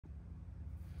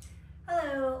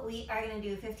Hello, we are going to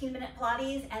do 15-minute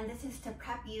Pilates, and this is to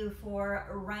prep you for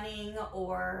running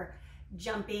or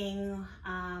jumping.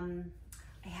 I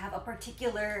have a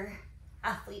particular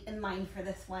athlete in mind for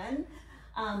this one,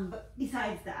 but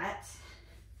besides that,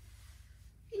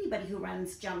 anybody who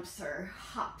runs, jumps, or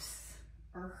hops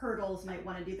or hurdles might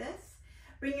want to do this.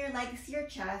 Bring your legs to your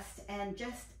chest and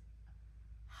just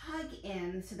hug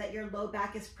in so that your low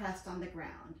back is pressed on the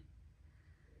ground.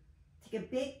 Take a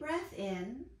big breath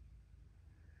in.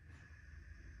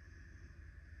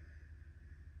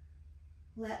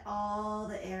 Let all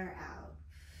the air out.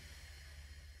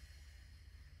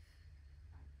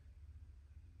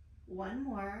 One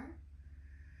more.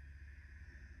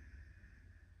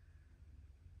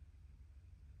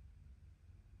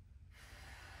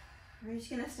 We're just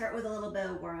going to start with a little bit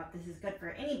of warm up. This is good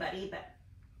for anybody, but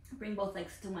bring both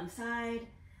legs to one side.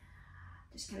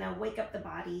 Just kind of wake up the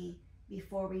body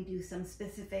before we do some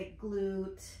specific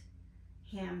glute,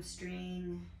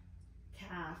 hamstring,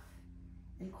 calf,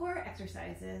 and core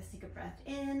exercises. Take a breath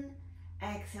in,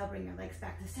 exhale, bring your legs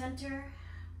back to center.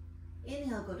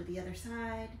 Inhale, go to the other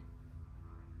side.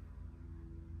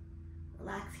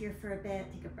 Relax here for a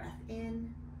bit, take a breath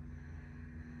in.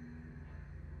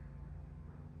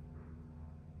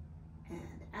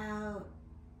 And out.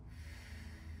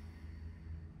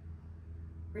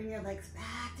 Bring your legs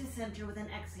back to center with an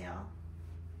exhale.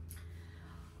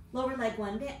 Lower leg,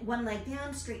 one leg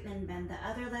down, straighten and bend the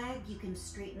other leg. You can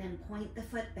straighten and point the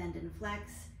foot, bend and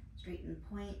flex. Straighten,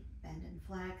 point, bend and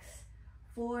flex.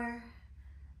 4,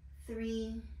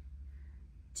 3,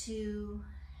 2,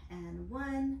 and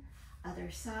 1. Other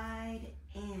side,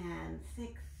 and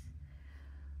 6,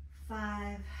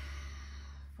 5,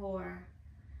 4,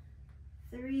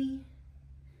 3,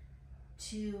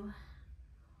 2,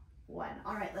 1.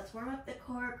 All right, let's warm up the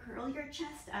core. Curl your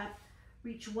chest up.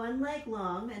 Reach one leg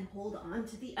long and hold on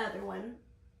to the other one.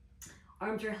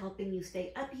 Arms are helping you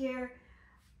stay up here.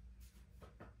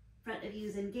 Front of you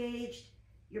is engaged.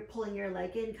 You're pulling your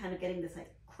leg in, kind of getting this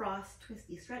like cross,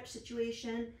 twisty stretch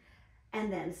situation.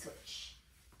 And then switch.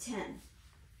 10,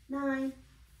 9,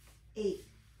 8,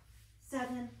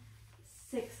 7,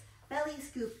 6. Belly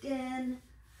scooped in.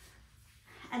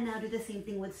 And now do the same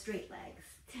thing with straight legs.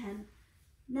 10,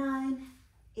 9,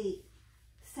 8,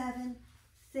 7,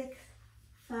 6,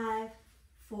 5,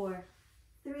 4,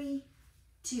 3,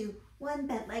 2, 1.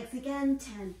 Bent legs again.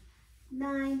 10,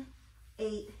 9,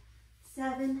 8,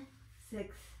 7,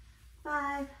 6,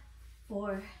 5,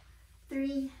 4,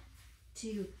 3,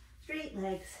 2. Straight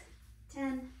legs.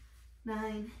 10,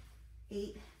 9,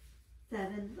 8,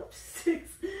 7,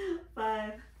 6,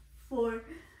 5, 4,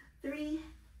 3,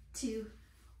 2,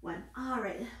 1. All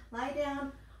right, lie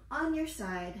down on your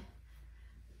side.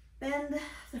 Bend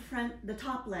the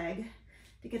top leg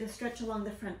to get a stretch along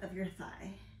the front of your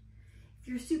thigh. If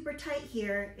you're super tight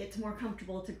here, it's more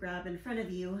comfortable to grab in front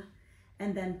of you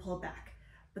and then pull back.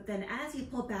 But then as you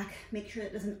pull back, make sure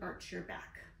it doesn't arch your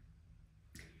back.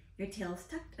 Your tail's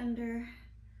tucked under.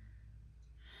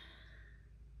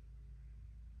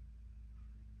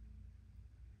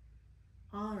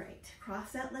 All right,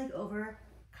 cross that leg over,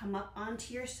 come up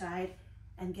onto your side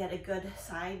and get a good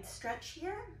side stretch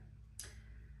here.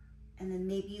 And then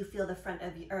maybe you feel the front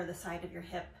of or the side of your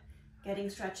hip getting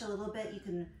stretched a little bit. You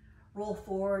can roll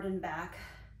forward and back,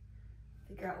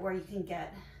 figure out where you can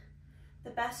get the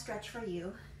best stretch for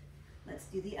you. Let's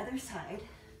do the other side.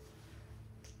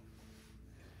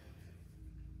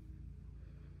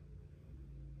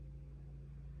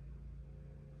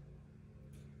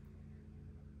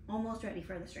 Almost ready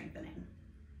for the strengthening.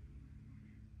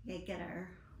 We gotta get our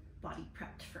body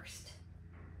prepped first.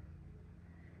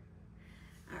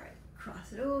 All right,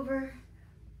 cross it over,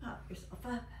 pop yourself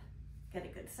up, get a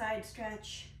good side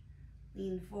stretch,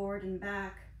 lean forward and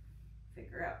back,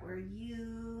 figure out where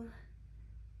you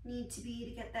need to be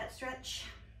to get that stretch.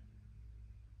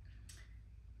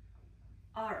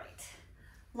 All right,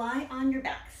 lie on your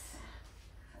backs.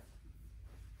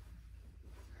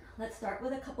 Let's start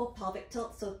with a couple pelvic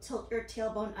tilts. So tilt your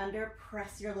tailbone under,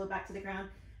 press your low back to the ground.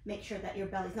 Make sure that your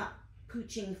belly's not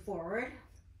pooching forward.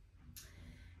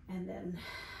 And then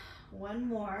one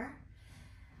more.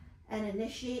 And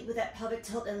initiate with that pelvic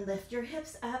tilt and lift your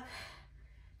hips up.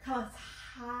 Come as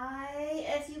high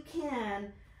as you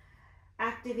can,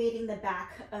 activating the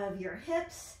back of your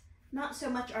hips. Not so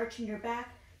much arching your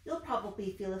back. You'll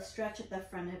probably feel a stretch at the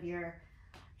front of your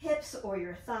hips or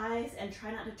your thighs, and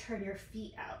try not to turn your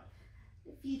feet out.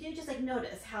 If you do, just like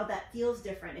notice how that feels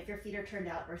different if your feet are turned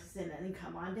out versus in, and then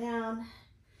come on down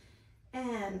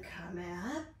and come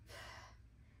up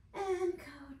and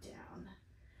go down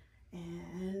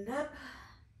and up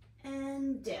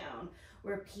and down.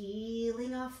 We're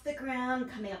peeling off the ground,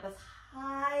 coming up as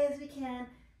high as we can,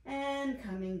 and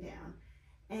coming down.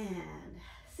 And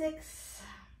 6,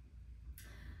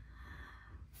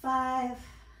 5,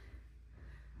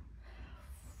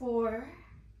 4,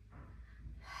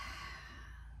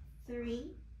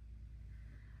 3,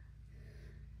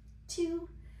 2,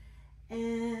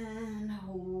 and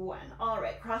 1. All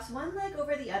right, cross one leg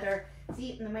over the other.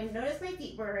 See, notice my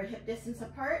feet were hip distance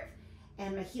apart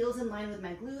and my heels in line with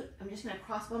my glute. I'm just gonna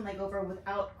cross one leg over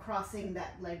without crossing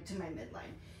that leg to my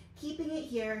midline. Keeping it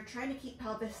here, trying to keep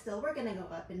pelvis still. We're gonna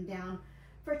go up and down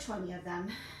for 20 of them.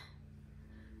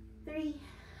 3,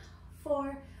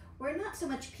 4. We're not so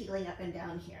much peeling up and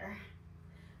down here,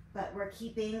 but we're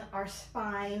keeping our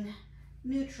spine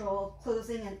neutral,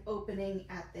 closing and opening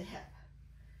at the hip.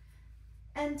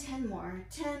 And 10 more.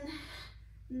 10,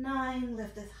 9,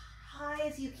 lift as high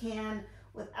as you can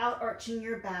without arching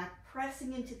your back,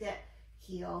 pressing into that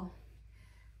heel.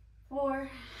 4,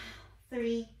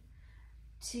 3,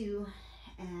 2,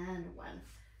 and 1.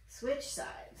 Switch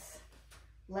sides.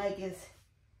 Leg is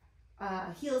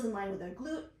heels in line with our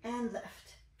glute and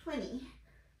lift. 20,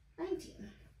 19.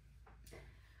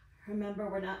 Remember,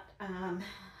 we're not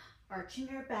arching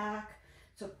your back,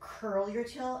 so curl your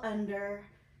tail under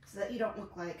so that you don't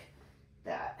look like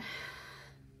that.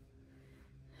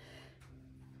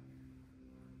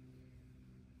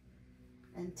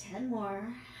 And 10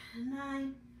 more.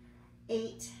 9,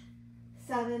 8,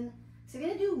 7. So you're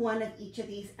going to do one of each of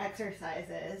these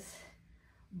exercises,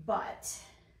 but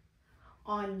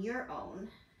on your own,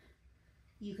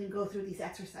 you can go through these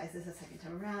exercises a second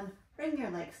time around. Bring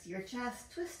your legs to your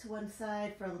chest, twist to one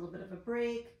side for a little bit of a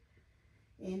break.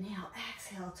 Inhale,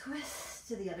 exhale, twist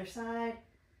to the other side.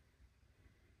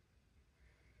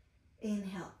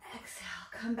 Inhale, exhale,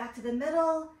 come back to the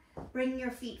middle. Bring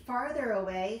your feet farther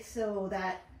away so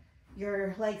that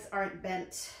your legs aren't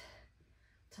bent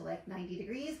to like 90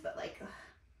 degrees, but like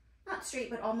not straight,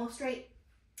 but almost straight.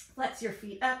 Flex your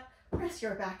feet up, press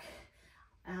your back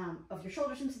of your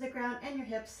shoulders into the ground and your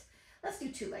hips. Let's do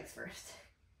 2 legs first.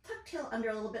 Tuck tail under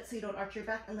a little bit so you don't arch your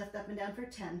back, and lift up and down for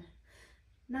 10,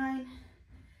 9,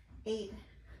 8,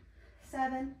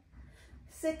 7,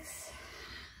 6,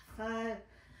 5,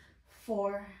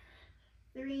 4,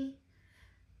 3,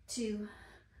 2,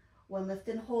 1. Lift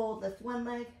and hold. Lift one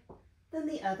leg, then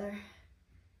the other,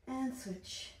 and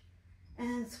switch,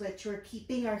 and switch. We're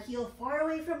keeping our heel far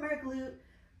away from our glute,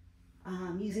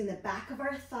 using the back of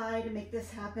our thigh to make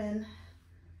this happen.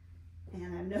 And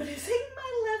I'm noticing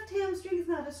my left hamstring is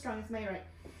not as strong as my right.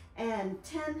 And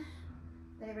 10,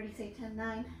 did I already say 10,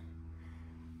 9,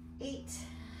 8,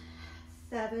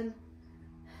 7,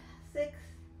 6,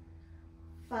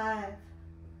 5,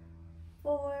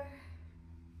 4,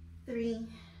 3,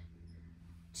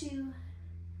 2,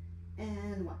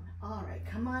 and 1. All right,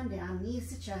 come on down, knees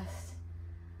to chest.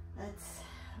 Let's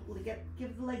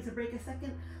give the legs a break a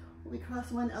second. We cross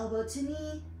one elbow to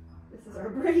knee. This is our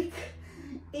break.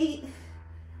 8,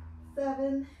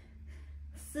 7,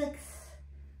 6,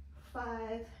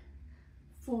 5,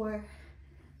 4,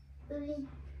 3,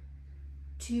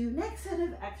 2. Next set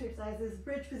of exercises,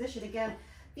 bridge position again.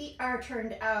 Feet are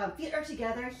turned out, feet are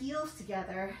together, heels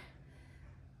together,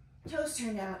 toes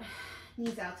turned out,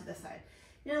 knees out to the side.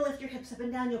 You're gonna lift your hips up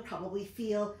and down. You'll probably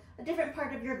feel a different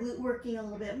part of your glute working a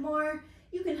little bit more.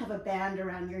 You can have a band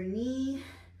around your knees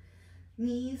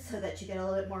so that you get a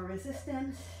little bit more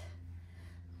resistance.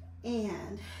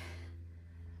 And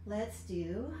let's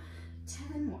do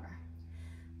 10 more.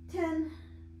 10,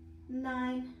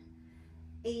 9,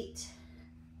 8,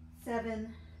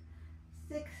 7,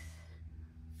 6,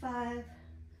 5,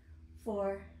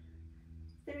 4,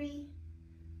 3,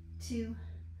 2,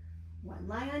 1.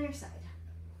 Lie on your side.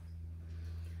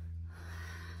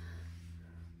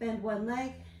 Bend one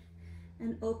leg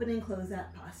and open and close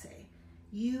that passe.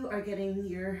 You are getting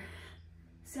your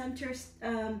center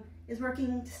is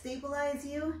working to stabilize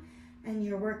you, and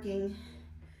you're working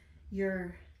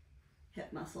your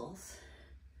hip muscles.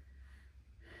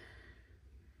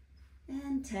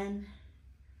 And 10,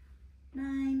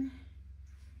 9,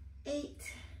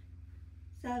 8,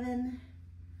 7,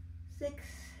 6,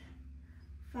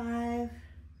 5,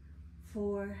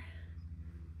 4,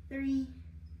 3,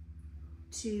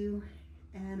 2,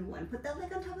 and 1. Put that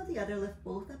leg on top of the other, lift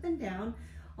both up and down,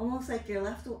 almost like your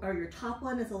left or your top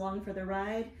one is along for the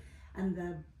ride and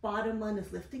the bottom one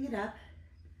is lifting it up.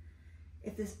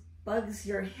 If this bugs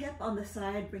your hip on the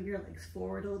side, bring your legs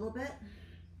forward a little bit.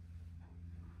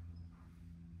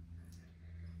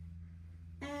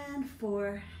 And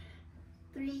 4,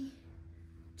 3,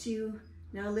 2,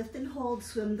 now lift and hold,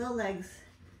 swim the legs.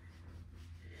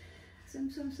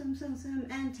 Swim, swim, swim, swim, swim,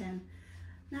 and 10,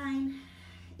 9,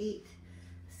 8,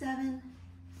 7,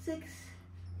 6,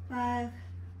 5,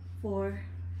 4,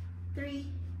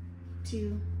 3,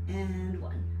 2, and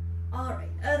 1. All right,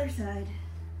 other side.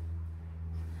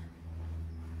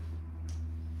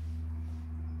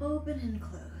 Open and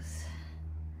close.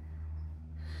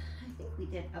 I think we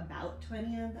did about 20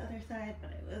 on the other side,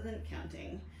 but I wasn't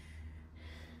counting.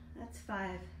 That's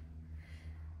 5.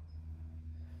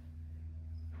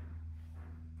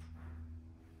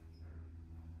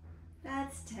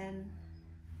 That's 10.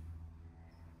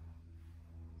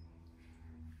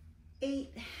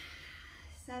 8,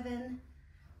 7,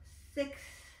 6,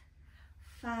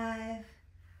 5,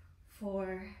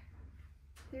 4,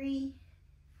 3,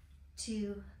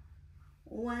 2,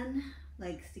 1.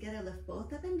 Legs together, lift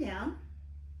both up and down.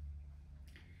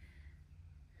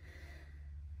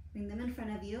 Bring them in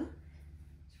front of you.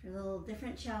 It's for a little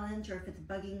different challenge, or if it's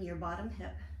bugging your bottom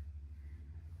hip.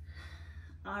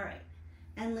 All right,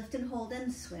 and lift and hold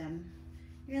and swim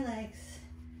your legs.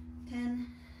 10,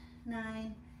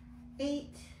 9,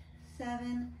 8,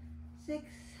 7, 6,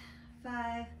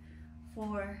 5,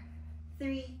 4,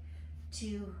 3,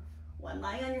 2, 1.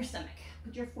 Lie on your stomach.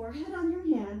 Put your forehead on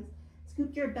your hands.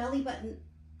 Scoop your belly button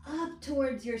up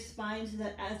towards your spine so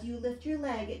that as you lift your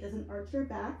leg, it doesn't arch your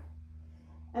back.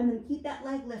 And then keep that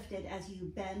leg lifted as you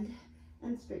bend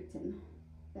and straighten.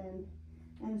 Bend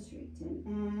and straighten.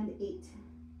 And 8,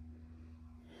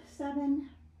 7,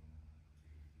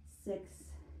 6,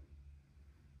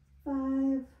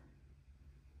 5,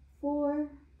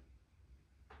 4,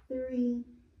 3,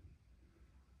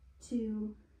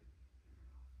 2,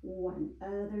 1.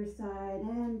 Other side,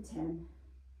 and 10.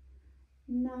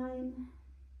 9,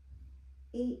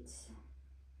 8,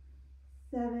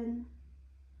 7,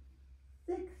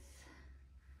 6,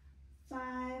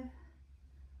 5,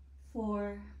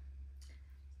 4,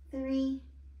 3,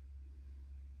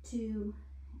 2,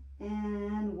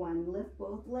 and 1. Lift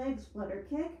both legs, flutter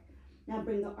kick. Now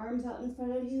bring the arms out in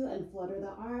front of you and flutter the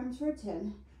arms for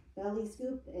 10. Belly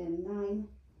scoop in 9,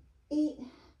 8,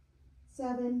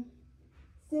 7,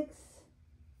 6,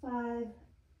 5,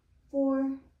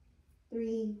 4,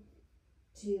 3,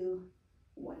 2,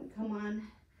 1. Come on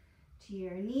to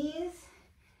your knees.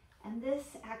 And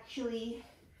this actually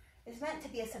is meant to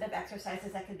be a set of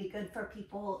exercises that could be good for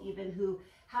people even who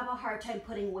have a hard time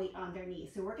putting weight on their knees.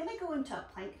 So we're going to go into a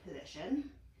plank position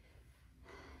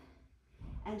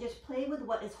and just play with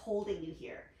what is holding you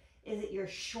here. Is it your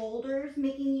shoulders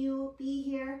making you be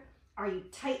here? Are you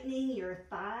tightening your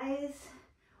thighs?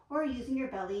 Or are you using your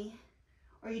belly?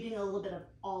 Or are you doing a little bit of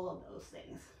all of those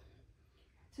things?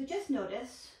 So just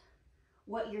notice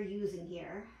what you're using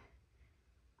here.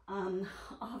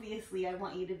 Obviously, I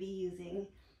want you to be using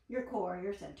your core,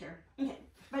 your center. Okay,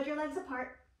 spread your legs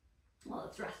apart. Well,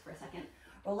 let's rest for a second.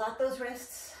 Roll out those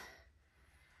wrists.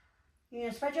 You're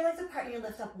gonna spread your legs apart and you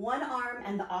lift up one arm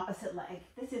and the opposite leg.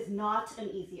 This is not an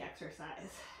easy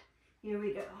exercise. Here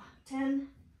we go. 10,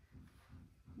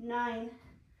 9,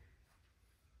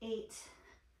 8,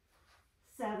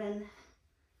 7,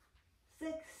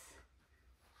 6,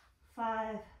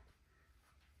 5,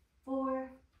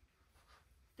 4,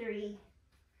 3,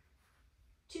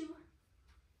 2,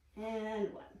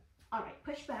 and 1. All right,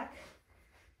 push back.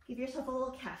 Give yourself a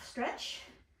little calf stretch.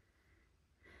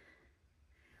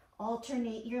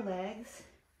 Alternate your legs,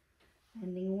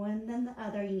 bending one then the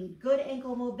other. You need good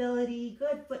ankle mobility,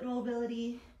 good foot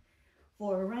mobility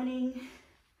for running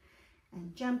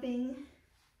and jumping.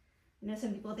 I know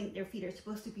some people think their feet are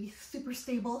supposed to be super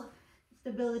stable,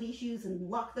 stability shoes, and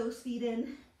lock those feet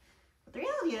in. But the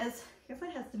reality is, your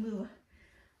foot has to move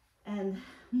and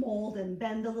mold and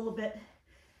bend a little bit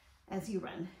as you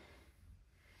run,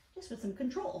 just with some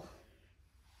control.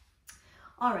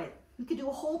 All right, we could do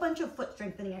a whole bunch of foot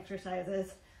strengthening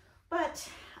exercises, but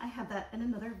I have that in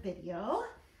another video,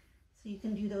 so you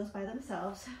can do those by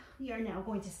themselves. We are now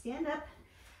going to stand up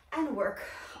and work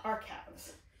our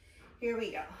calves. Here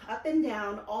we go, up and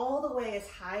down, all the way as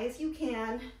high as you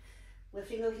can,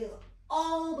 lifting those heels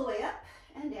all the way up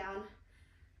and down.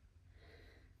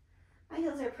 My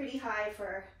heels are pretty high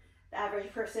for the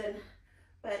average person,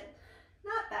 but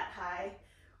not that high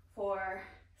for,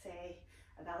 say,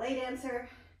 a ballet dancer.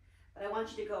 But I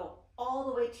want you to go all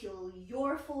the way to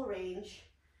your full range.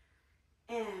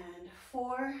 And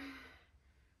 4,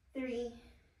 3,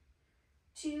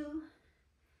 2,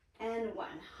 and 1.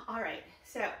 All right,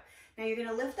 so now you're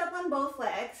gonna lift up on both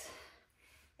legs.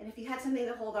 And if you had something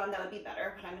to hold on, that would be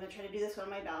better, but I'm gonna try to do this on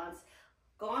my balance.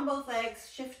 Go on both legs,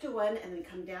 shift to one, and then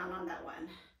come down on that one.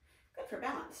 Good for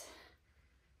balance.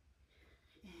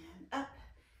 And up,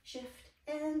 shift,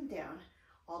 and down.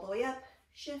 All the way up,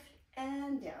 shift,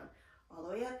 and down. All the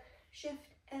way up, shift,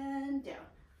 and down,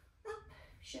 up,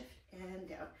 shift, and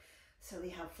down. So we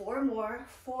have 4 more.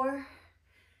 4.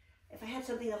 If I had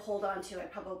something to hold on to, I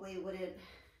probably wouldn't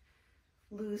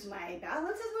lose my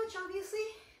balance as much, obviously.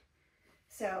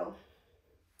 So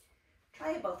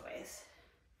try it both ways.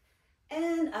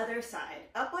 And other side,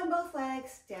 up on both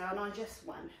legs, down on just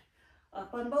one.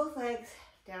 Up on both legs,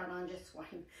 down on just one.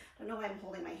 I don't know why I'm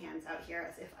holding my hands out here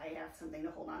as if I have something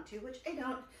to hold on to, which I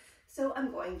don't. So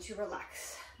I'm going to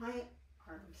relax my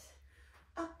arms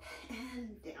up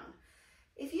and down.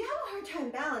 If you have a hard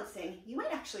time balancing, you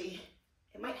might actually,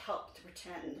 it might help to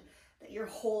pretend that you're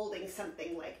holding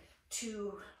something like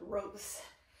 2 ropes.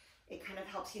 It kind of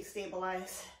helps you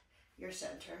stabilize your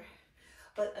center.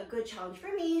 But a good challenge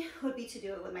for me would be to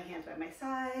do it with my hands by my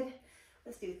side.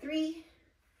 Let's do 3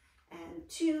 and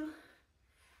 2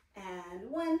 and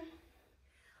 1.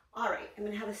 All right, I'm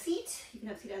gonna have a seat. You can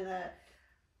have a seat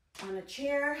on a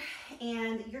chair,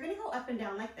 and you're gonna go up and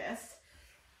down like this.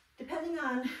 Depending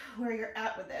on where you're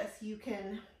at with this, you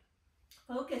can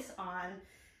focus on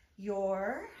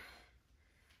your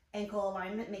ankle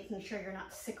alignment, making sure you're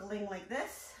not sickling like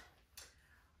this.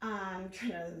 I'm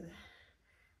trying to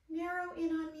narrow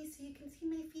in on me so you can see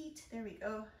my feet. There we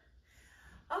go.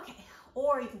 Okay,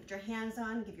 or you can put your hands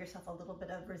on, give yourself a little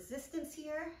bit of resistance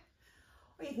here,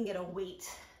 or you can get a weight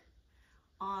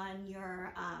on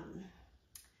your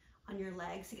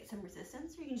legs to get some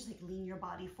resistance, or you can just like lean your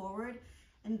body forward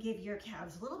and give your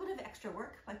calves a little bit of extra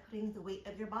work by putting the weight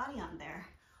of your body on there.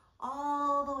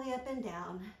 All the way up and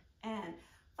down. And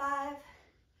 5,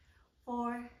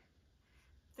 4,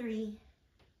 3,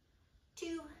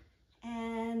 2,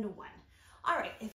 and 1. All right, if